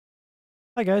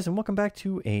Hi guys, and welcome back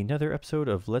to another episode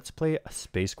of Let's Play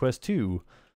Space Quest 2,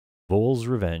 Vol's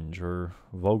Revenge, or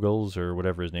Vogel's, or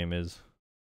whatever his name is.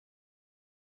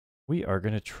 We are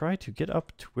going to try to get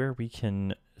up to where we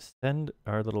can send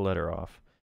our little letter off.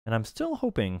 And I'm still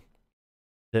hoping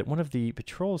that one of the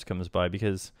patrols comes by,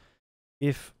 because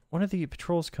if one of the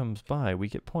patrols comes by, we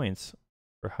get points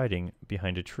for hiding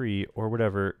behind a tree or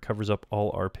whatever covers up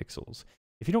all our pixels.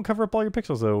 If you don't cover up all your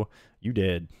pixels, though, you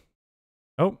dead.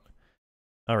 Oh.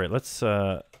 Alright, let's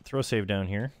throw a save down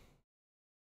here.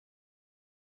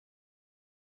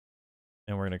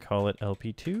 And we're going to call it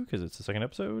LP2 because it's the second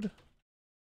episode.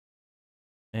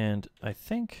 And I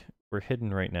think we're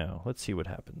hidden right now. Let's see what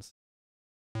happens.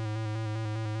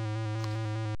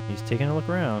 He's taking a look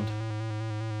around.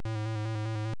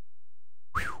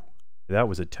 Whew. That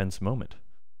was a tense moment.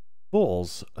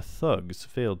 Vol's thugs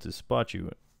failed to spot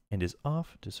you and is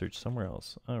off to search somewhere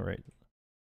else. Alright.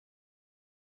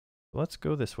 Let's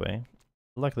go this way.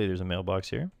 Luckily, there's a mailbox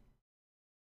here.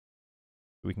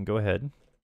 We can go ahead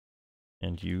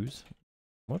and use...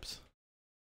 Whoops.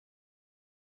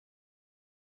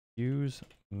 Use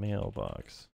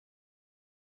mailbox.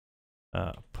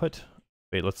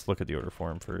 Wait, let's look at the order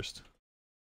form first.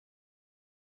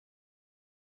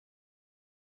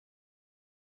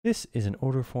 This is an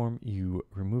order form you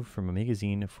remove from a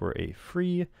magazine for a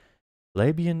free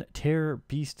Labian Terror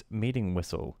Beast mating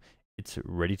whistle. It's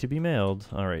ready to be mailed.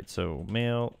 Alright, so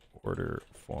mail order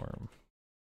form.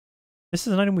 This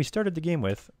is an item we started the game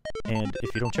with, and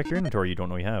if you don't check your inventory, you don't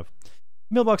know you have.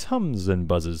 Mailbox hums and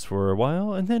buzzes for a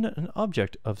while, and then an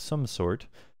object of some sort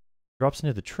drops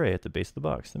into the tray at the base of the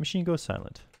box. The machine goes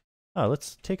silent.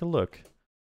 Let's take a look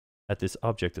at this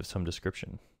object of some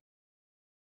description.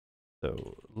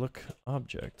 So, look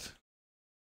object.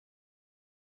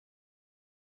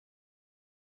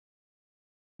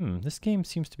 This game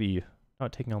seems to be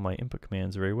not taking all my input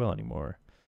commands very well anymore.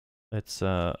 It's,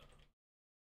 yeah,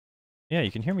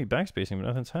 you can hear me backspacing, but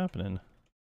nothing's happening.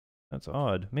 That's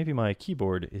odd. Maybe my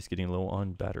keyboard is getting low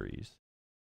on batteries.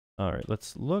 Alright,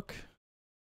 let's look.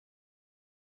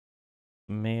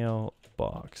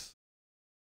 Mailbox.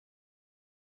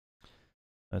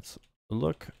 Let's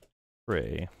look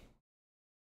tray.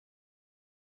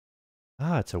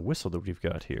 It's a whistle that we've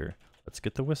got here. Let's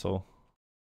get the whistle.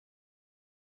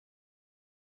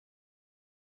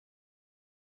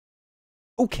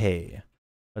 Okay,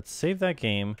 let's save that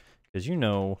game, because you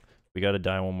know we gotta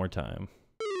die one more time.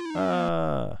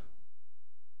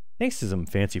 Thanks to some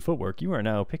fancy footwork, you are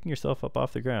now picking yourself up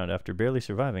off the ground after barely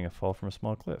surviving a fall from a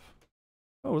small cliff.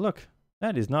 Oh, look,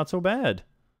 that is not so bad.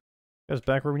 Got us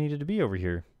back where we needed to be over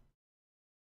here.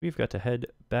 We've got to head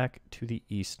back to the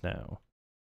east now.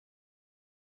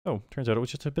 Oh, turns out it was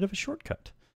just a bit of a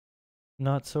shortcut.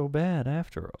 Not so bad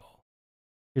after all.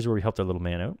 Here's where we helped our little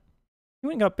man out. He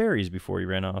went and got berries before he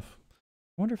ran off.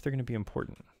 I wonder if they're going to be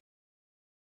important.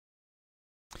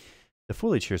 The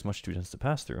foliage here is much too dense to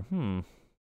pass through. Maybe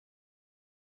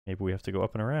we have to go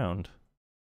up and around.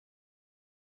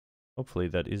 Hopefully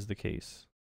that is the case.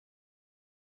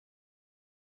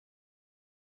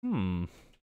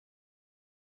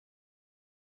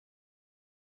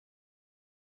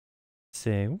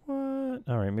 Say what?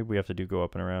 Alright, maybe we have to go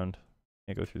up and around.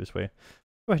 Can't go through this way.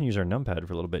 Go ahead and use our numpad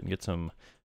for a little bit and get some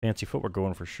fancy footwork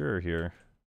going for sure here.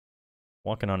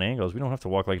 Walking on angles. We don't have to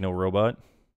walk like no robot.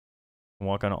 We can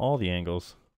walk on all the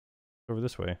angles. Over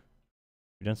this way.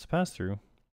 Too dense to pass through.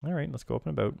 Alright, let's go up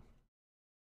and about.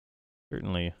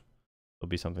 Certainly there'll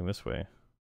be something this way.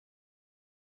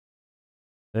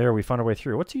 There, we found our way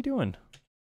through. What's he doing?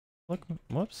 Look,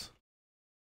 whoops.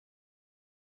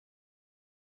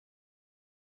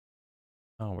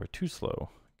 Oh, we're too slow.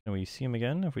 Can we see him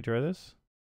again if we try this?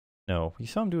 No, we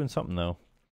saw him doing something though.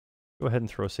 Go ahead and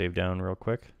throw a save down real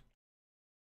quick.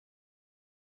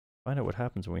 Find out what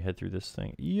happens when we head through this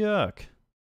thing. Yuck!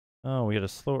 Oh, we gotta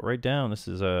slow it right down. This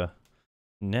is a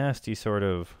nasty sort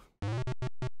of...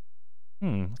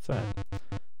 what's that?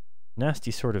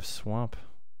 Nasty sort of swamp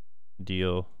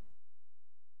deal.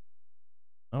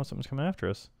 Oh, something's coming after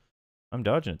us. I'm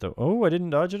dodging it though. Oh, I didn't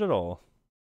dodge it at all.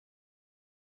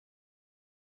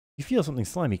 You feel something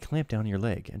slimy clamp down your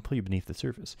leg and pull you beneath the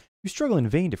surface. You struggle in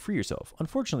vain to free yourself.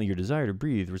 Unfortunately, your desire to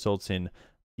breathe results in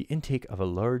the intake of a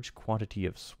large quantity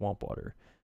of swamp water.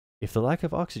 If the lack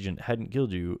of oxygen hadn't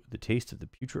killed you, the taste of the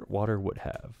putrid water would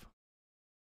have.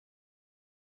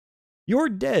 You're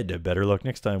dead! Better luck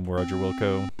next time, Roger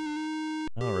Wilco.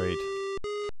 Alright.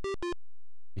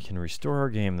 We can restore our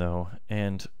game, though.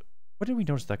 And what did we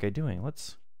notice that guy doing?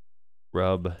 Let's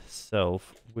rub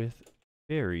self with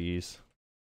berries.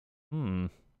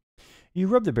 You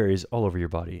rub the berries all over your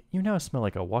body. You now smell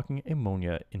like a walking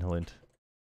ammonia inhalant.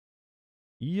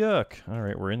 Yuck.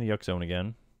 Alright, we're in the yuck zone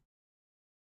again.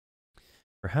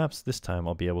 Perhaps this time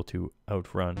I'll be able to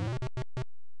outrun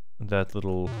that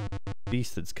little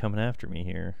beast that's coming after me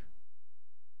here.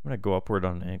 I'm gonna go upward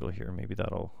on an angle here. Maybe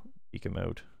that'll eke him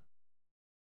out.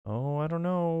 Oh, I don't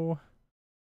know.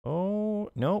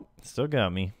 Oh, nope. Still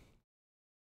got me.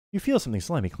 You feel something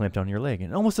slimy clamp down your leg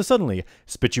and almost suddenly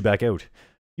spit you back out.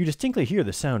 You distinctly hear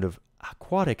the sound of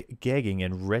aquatic gagging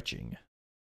and retching.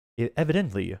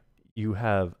 Evidently, you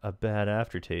have a bad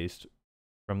aftertaste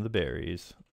from the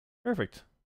berries. Perfect.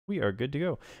 We are good to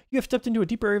go. You have stepped into a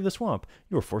deep area of the swamp.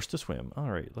 You are forced to swim.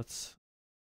 All right, let's...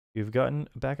 You've gotten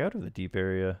back out of the deep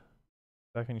area.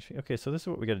 Back on your feet. Okay, so this is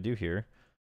what we got to do here.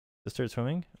 To start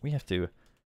swimming, we have to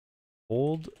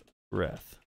hold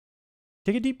breath.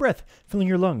 Take a deep breath, filling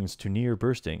your lungs to near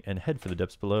bursting, and head for the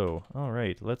depths below. All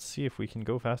right, let's see if we can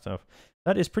go fast enough.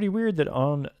 That is pretty weird that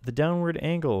on the downward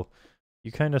angle,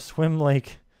 you kind of swim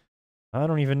like... I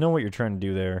don't even know what you're trying to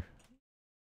do there.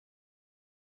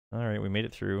 All right, we made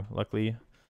it through. Luckily,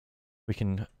 we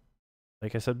can,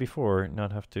 like I said before,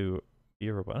 not have to be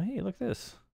a robot. Hey, look at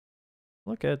this.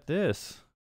 Look at this.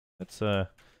 Let's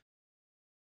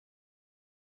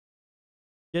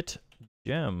get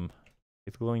gem.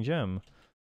 Get the glowing gem.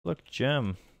 Look,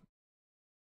 gem.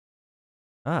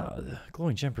 Ah, the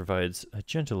glowing gem provides a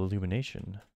gentle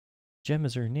illumination. Gem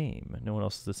is her name. No one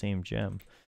else is the same gem.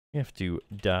 We have to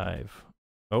dive.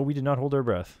 Oh, we did not hold our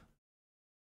breath.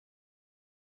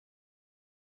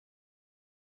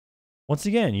 Once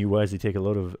again, you wisely take a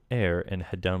load of air and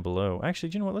head down below. Actually,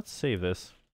 do you know what? Let's save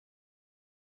this.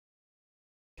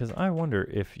 Because I wonder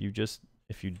if you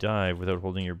dive without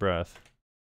holding your breath,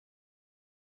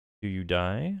 do you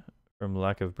die from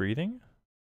lack of breathing?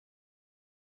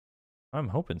 I'm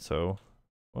hoping so.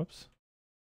 Whoops.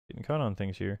 Getting caught on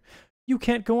things here. You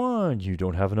can't go on. You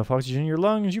don't have enough oxygen in your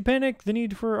lungs. You panic. The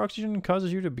need for oxygen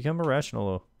causes you to become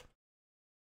irrational.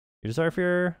 Your desire for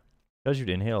air causes you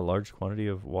to inhale a large quantity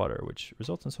of water, which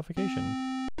results in suffocation.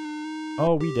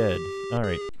 Oh, we dead.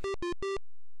 Alright.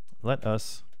 Let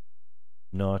us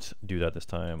not do that this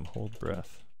time. Hold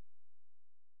breath.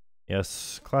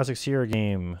 Yes, classic Sierra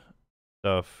game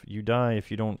stuff. You die if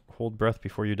you don't hold breath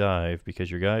before you dive, because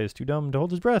your guy is too dumb to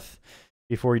hold his breath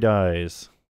before he dies.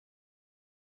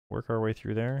 Work our way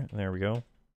through there. There we go.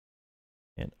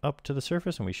 And up to the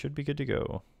surface, and we should be good to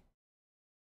go.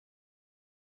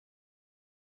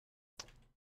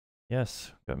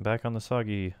 Yes, gotten back on the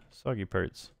soggy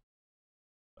parts.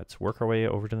 Let's work our way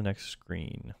over to the next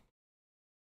screen.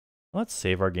 Let's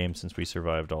save our game since we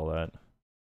survived all that.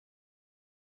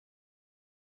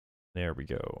 There we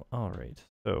go. Alright,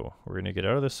 so we're going to get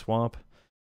out of this swamp,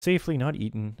 safely not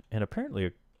eaten, and apparently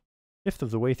a fifth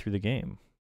of the way through the game.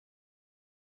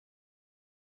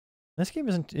 This game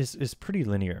is pretty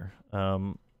linear.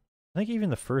 I think even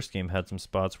the first game had some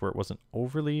spots where it wasn't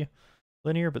overly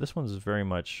linear, but this one's very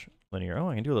much linear. Oh,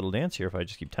 I can do a little dance here if I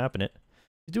just keep tapping it.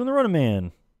 He's doing the Running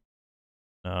Man.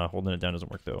 Holding it down doesn't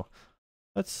work though.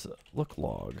 Let's look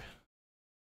log.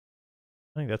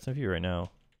 I think that's in view right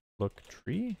now. Look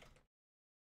tree?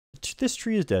 This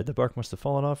tree is dead. The bark must have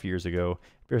fallen off years ago.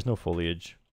 It bears no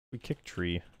foliage. We kick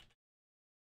tree.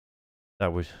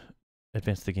 That would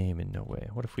advance the game in no way.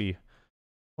 What if we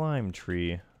climb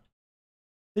tree?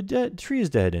 The tree is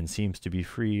dead and seems to be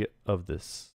free of the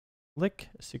slick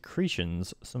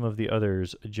secretions some of the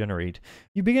others generate.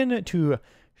 You begin to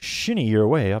shinny your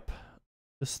way up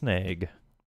the snag.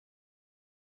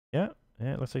 Yeah,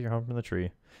 it looks like you're home from the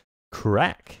tree.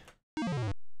 Crack!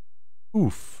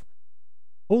 Oof.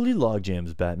 Holy log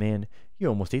jams, Batman. You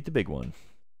almost ate the big one.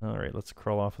 Alright, let's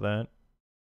crawl off of that.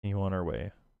 And on our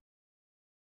way.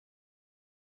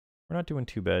 We're not doing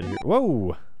too bad here.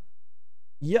 Whoa!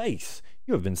 Yikes!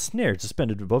 You have been snared,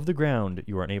 suspended above the ground.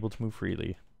 You are unable to move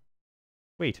freely.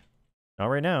 Wait. Not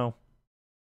right now.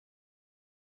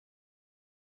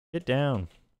 Get down.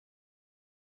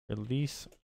 Release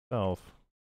self.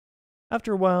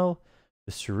 After a while,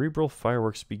 the cerebral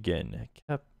fireworks begin.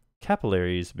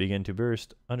 Capillaries begin to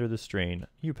burst under the strain.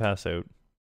 You pass out.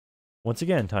 Once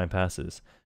again, time passes.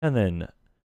 And then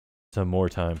some more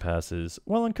time passes.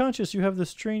 While unconscious, you have the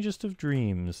strangest of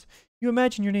dreams. You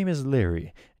imagine your name is Larry,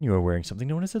 and you are wearing something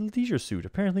known as a leisure suit,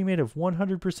 apparently made of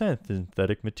 100%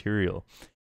 synthetic material,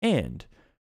 and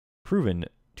proven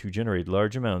to generate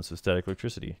large amounts of static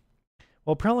electricity.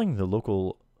 While prowling the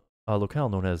locale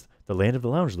known as the Land of the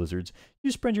Lounge Lizards, you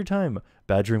spend your time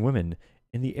badgering women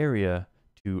in the area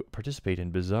to participate in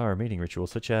bizarre mating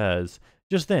rituals such as...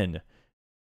 Just then,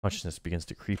 consciousness begins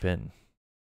to creep in.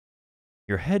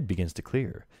 Your head begins to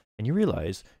clear, and you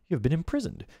realize you have been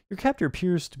imprisoned. Your captor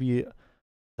appears to be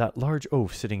that large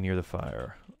oaf sitting near the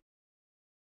fire.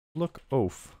 Look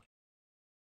oaf.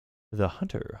 The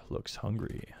hunter looks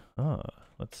hungry. Ah,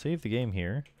 let's save the game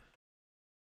here.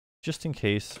 Just in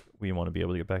case we want to be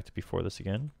able to get back to before this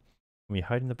again. Can we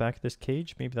hide in the back of this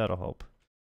cage? Maybe that'll help.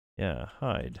 Yeah,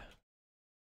 hide.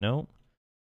 No.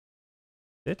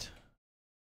 Sit.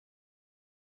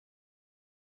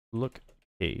 Look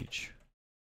cage.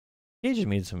 Cage is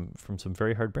made from some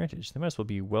very hard branches. They might as well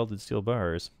be welded steel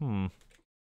bars.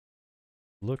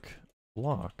 Look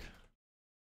lock.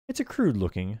 It's crude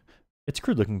looking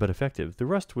but effective. The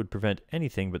rust would prevent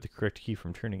anything but the correct key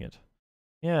from turning it.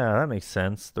 Yeah, that makes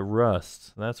sense. The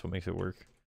rust. That's what makes it work.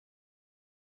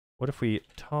 What if we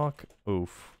talk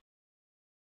oof?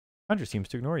 Hunter seems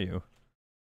to ignore you.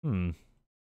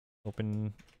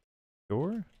 Open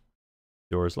door?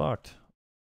 Door is locked.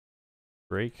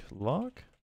 Break lock?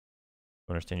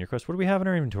 Don't understand your quest. What do we have in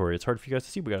our inventory? It's hard for you guys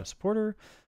to see. We got a supporter,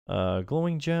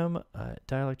 glowing gem,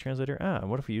 dialect translator.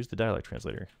 What if we use the dialect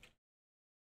translator?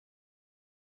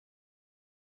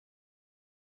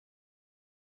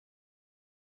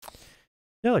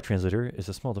 Dialect translator is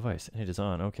a small device, and it is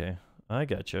on. Okay, I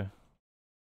gotcha.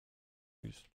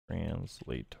 Use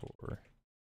translator.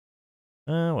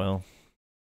 Well.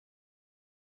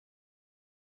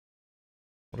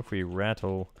 What if we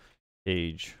rattle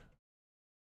cage?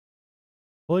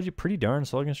 Well, pretty darn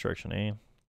solid construction, eh?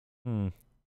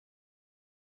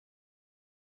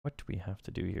 What do we have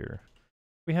to do here?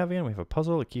 We have again, we have a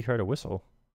puzzle, a key card, a whistle.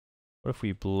 What if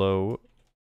we blow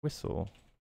whistle?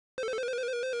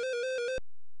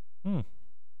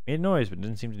 Made noise, but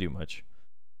didn't seem to do much.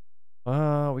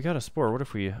 We got a spore. What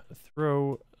if we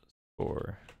throw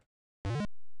spore?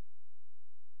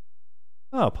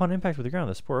 Upon impact with the ground,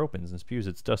 the spore opens and spews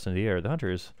its dust into the air. The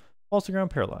hunter falls to the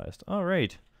ground paralyzed. All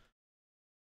right.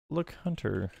 Look,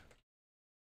 hunter.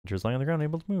 Hunter is lying on the ground,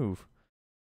 able to move.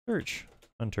 Search,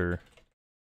 hunter.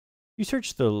 You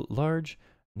search the large,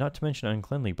 not to mention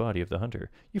uncleanly body of the hunter.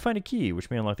 You find a key, which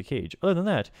may unlock the cage. Other than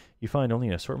that, you find only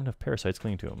an assortment of parasites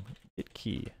clinging to him. Get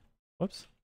key. Whoops.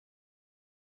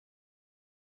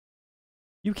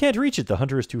 You can't reach it. The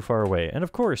hunter is too far away. And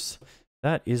of course,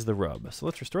 that is the rub. So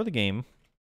let's restore the game.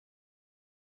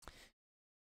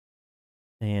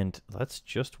 And let's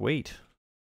just wait.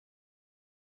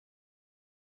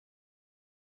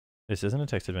 This isn't a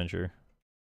text adventure.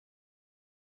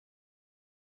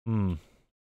 Stream.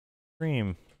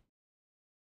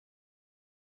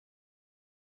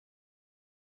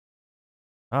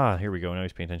 Here we go. Now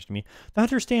he's paying attention to me. The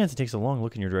hunter stands and takes a long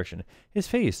look in your direction. His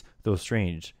face, though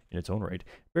strange in its own right,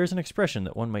 bears an expression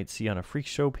that one might see on a freak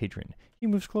show patron. He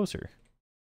moves closer.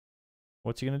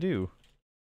 What's he gonna do?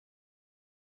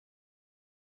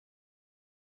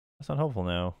 That's not helpful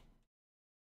now.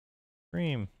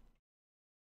 Scream.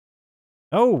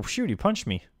 Oh, shoot, he punched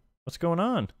me. What's going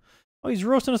on? Oh, he's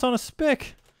roasting us on a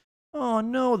spit. Oh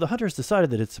no, the hunter has decided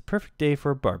that it's a perfect day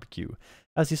for a barbecue.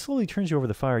 As he slowly turns you over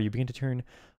the fire, you begin to turn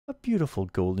a beautiful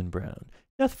golden brown.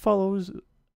 Death follows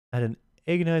at an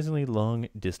agonizingly long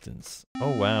distance.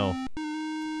 Oh wow.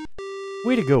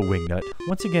 Way to go, Wingnut.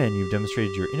 Once again, you've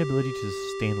demonstrated your inability to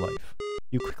sustain life.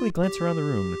 You quickly glance around the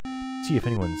room, see if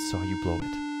anyone saw you blow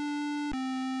it.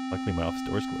 Luckily, my office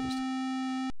door is closed.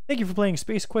 Thank you for playing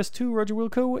Space Quest 2, Roger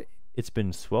Wilco. It's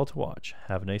been swell to watch.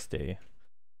 Have a nice day.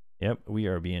 Yep, we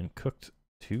are being cooked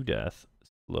to death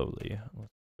slowly. Let's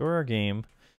restore our game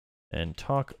and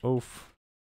talk oaf.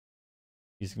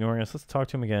 He's ignoring us. Let's talk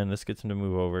to him again. This gets him to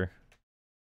move over.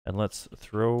 And let's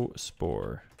throw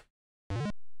spore.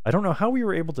 I don't know how we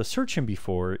were able to search him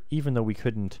before, even though we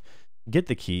couldn't get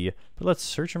the key, but let's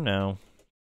search him now.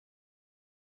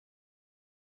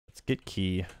 Let's get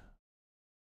key.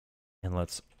 And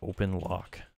let's open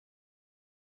lock.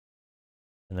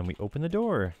 And then we open the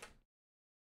door.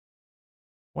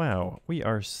 Wow, we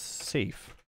are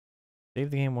safe. Save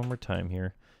the game one more time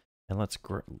here. And let's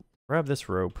grab this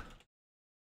rope.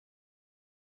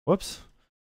 Whoops.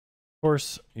 Of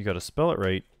course, you gotta spell it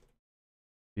right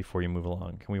before you move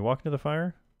along. Can we walk into the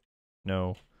fire?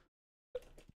 No.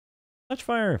 Touch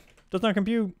fire! Does not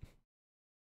compute!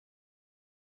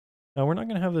 No, we're not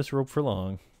gonna have this rope for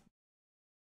long.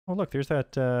 Oh look, there's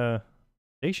that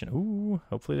station. Ooh,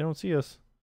 hopefully they don't see us.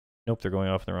 Nope, they're going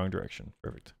off in the wrong direction.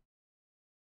 Perfect.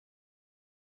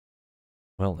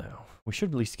 Well now, we should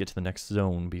at least get to the next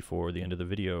zone before the end of the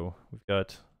video. We've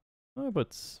got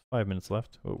about 5 minutes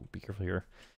left. Oh, be careful here.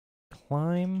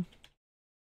 Climb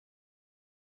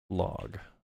log.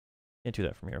 Can't do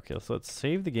that from here. Okay, so let's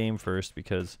save the game first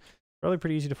because it's probably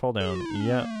pretty easy to fall down.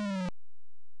 Yeah.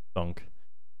 Thunk.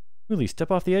 Really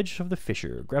step off the edge of the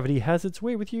fissure. Gravity has its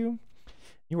way with you.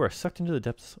 You are sucked into the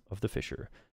depths of the fissure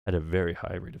at a very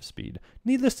high rate of speed.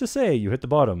 Needless to say, you hit the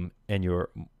bottom and you're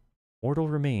Mortal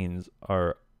remains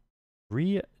are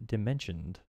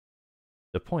redimensioned.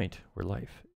 The point where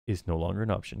life is no longer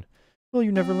an option. Will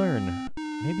you never learn?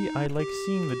 Maybe I like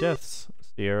seeing the deaths,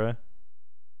 Sierra.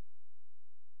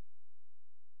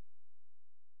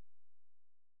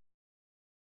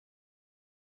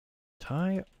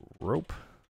 Tie rope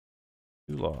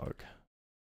to log.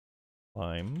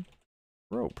 Climb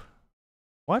rope.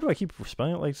 Why do I keep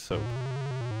spelling it like soap?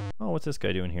 Oh, what's this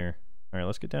guy doing here? Alright,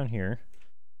 let's get down here.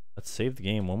 Let's save the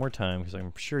game one more time, because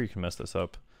I'm sure you can mess this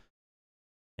up.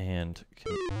 And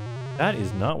that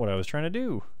is not what I was trying to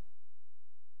do.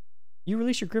 You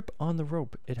release your grip on the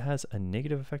rope. It has a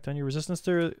negative effect on your resistance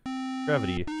to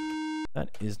gravity. That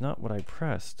is not what I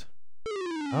pressed.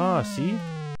 Ah, see?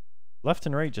 Left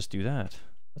and right just do that.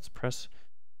 Let's press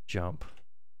jump.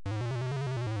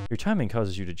 Your timing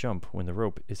causes you to jump when the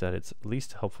rope is at its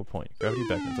least helpful point. Gravity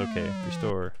beckons. Okay,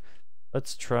 restore.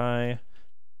 Let's try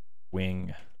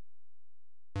wing.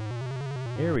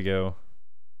 Here we go.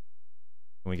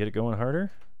 Can we get it going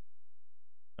harder?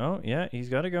 Oh, yeah, he's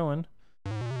got it going.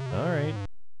 Alright.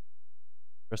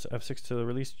 Press F6 to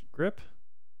release grip.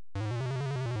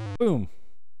 Boom!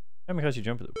 Timing causes you to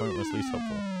jump at the point when it's least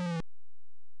helpful.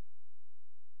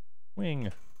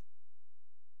 Wing.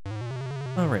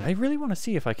 Alright, I really want to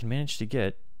see if I can manage to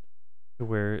get to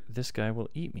where this guy will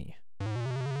eat me.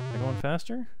 Am I going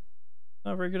faster?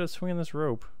 Not very good at swinging this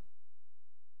rope.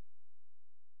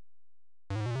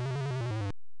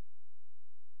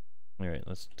 Alright,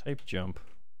 let's type jump.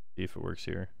 See if it works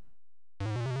here.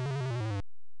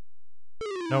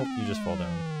 Nope, you just fall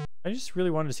down. I just really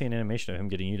wanted to see an animation of him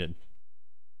getting eaten.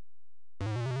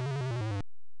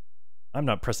 I'm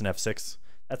not pressing F6.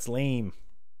 That's lame.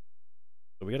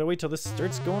 So we gotta wait till this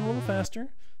starts going a little faster.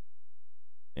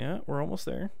 Yeah, we're almost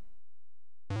there.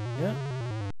 Yeah,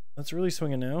 that's really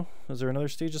swinging now. Is there another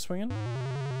stage of swinging?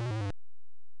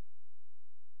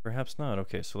 Perhaps not.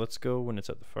 Okay, so let's go when it's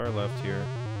at the far left here.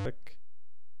 Click.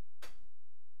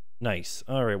 Nice.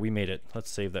 Alright, we made it.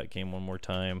 Let's save that game one more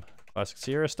time. Classic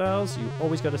Sierra styles, you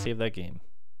always gotta save that game.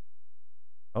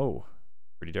 Oh,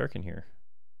 pretty dark in here.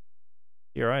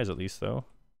 See our eyes at least, though.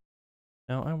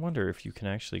 Now, I wonder if you can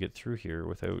actually get through here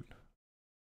without...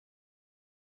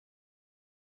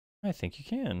 I think you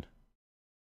can.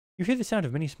 You hear the sound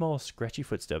of many small, scratchy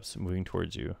footsteps moving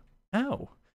towards you. Ow!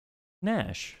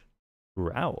 Gnash.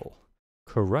 Growl.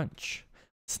 Crunch.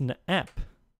 Snap.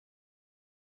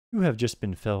 You have just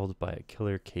been felled by a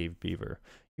killer cave beaver.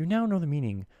 You now know the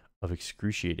meaning of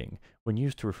excruciating when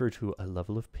used to refer to a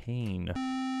level of pain.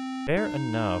 Fair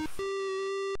enough.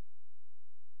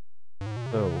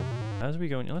 So, as we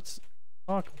go in, let's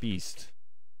talk beast.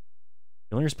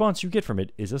 The only response you get from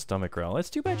it is a stomach growl. It's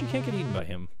too bad you can't get eaten by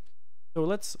him. So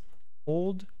let's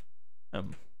hold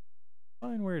gem.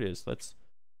 Find where it is. Let's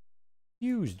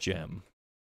use gem.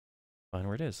 Find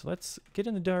where it is. Let's get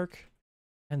in the dark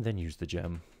and then use the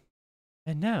gem.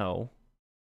 And now,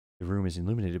 the room is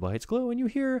illuminated by its glow and you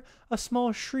hear a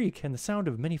small shriek and the sound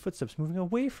of many footsteps moving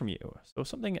away from you. So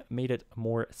something made it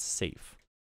more safe.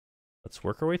 Let's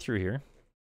work our way through here.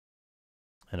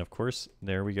 And of course,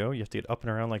 there we go. You have to get up and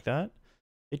around like that.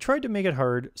 They tried to make it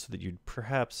hard so that you'd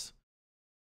perhaps...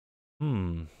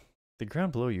 The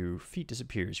ground below your feet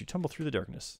disappears. You tumble through the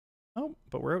darkness. Oh,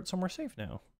 but we're out somewhere safe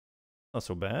now. Not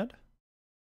so bad.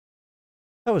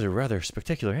 That was a rather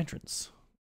spectacular entrance.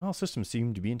 All systems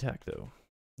seem to be intact, though.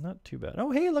 Not too bad.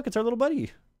 Oh, hey, look, it's our little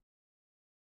buddy.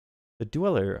 The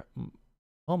dweller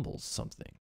mumbles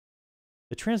something.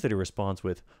 The translator responds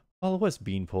with, "Follow us,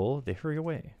 Beanpole." They hurry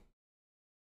away.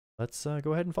 Let's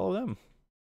go ahead and follow them.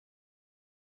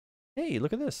 Hey,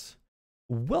 look at this.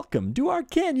 Welcome to our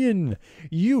canyon.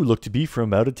 You look to be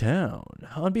from out of town.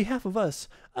 On behalf of us,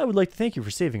 I would like to thank you for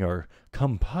saving our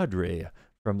compadre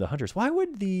from the hunters. Why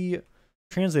would the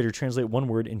translator translate one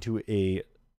word into a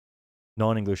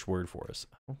non-English word for us?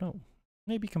 I don't know.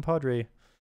 Maybe compadre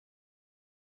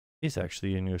is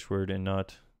actually an English word and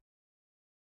not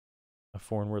a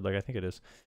foreign word like I think it is.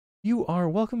 You are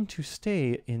welcome to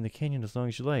stay in the canyon as long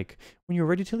as you like. When you're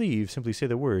ready to leave, simply say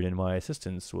the word and my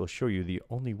assistants will show you the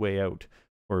only way out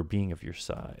for a being of your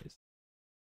size.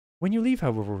 When you leave,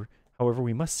 however,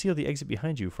 we must seal the exit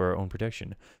behind you for our own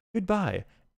protection. Goodbye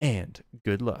and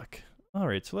good luck. All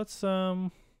right, so let's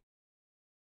look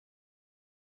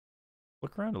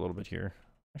around a little bit here.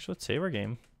 Actually, let's save our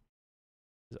game.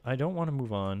 I don't want to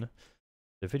move on.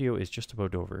 The video is just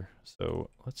about over,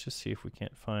 so let's just see if we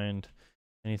can't find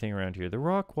anything around here. The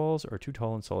rock walls are too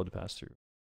tall and solid to pass through.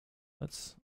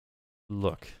 Let's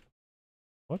look.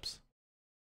 Whoops.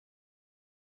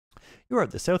 You are at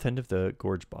the south end of the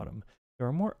gorge bottom. There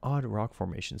are more odd rock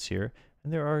formations here,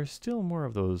 and there are still more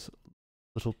of those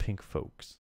Little pink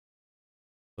folks.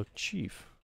 Look, chief.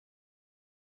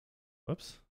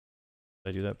 Whoops. Did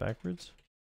I do that backwards?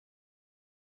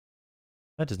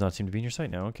 That does not seem to be in your sight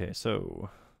now. Okay, so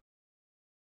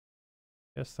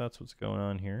guess that's what's going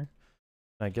on here.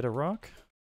 Can I get a rock?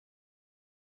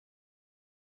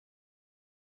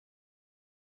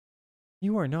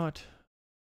 You are not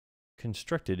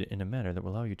constructed in a manner that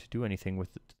will allow you to do anything with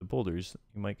the boulders.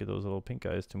 You might get those little pink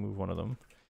guys to move one of them.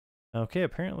 Okay,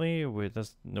 apparently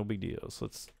that's no big deal. So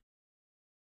let's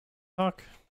talk.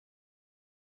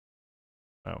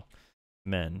 Oh,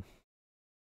 men.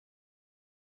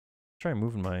 Try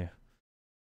moving my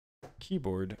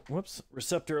keyboard. Whoops,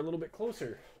 receptor a little bit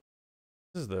closer.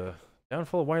 This is the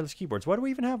downfall of wireless keyboards. Why do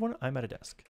we even have one? I'm at a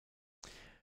desk.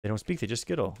 They don't speak, they just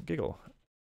giggle.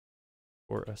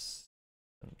 For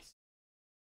assistance.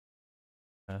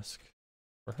 Ask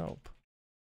for help.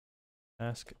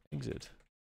 Ask exit.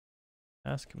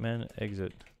 Ask men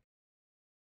exit.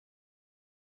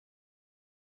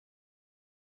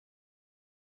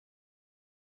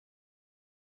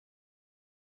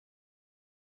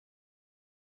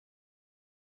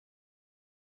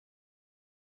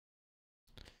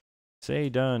 Say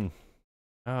done.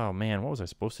 Oh man, what was I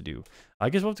supposed to do? I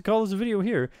guess we'll have to call this a video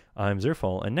here. I'm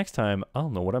Zerfall, and next time I'll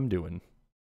know what I'm doing.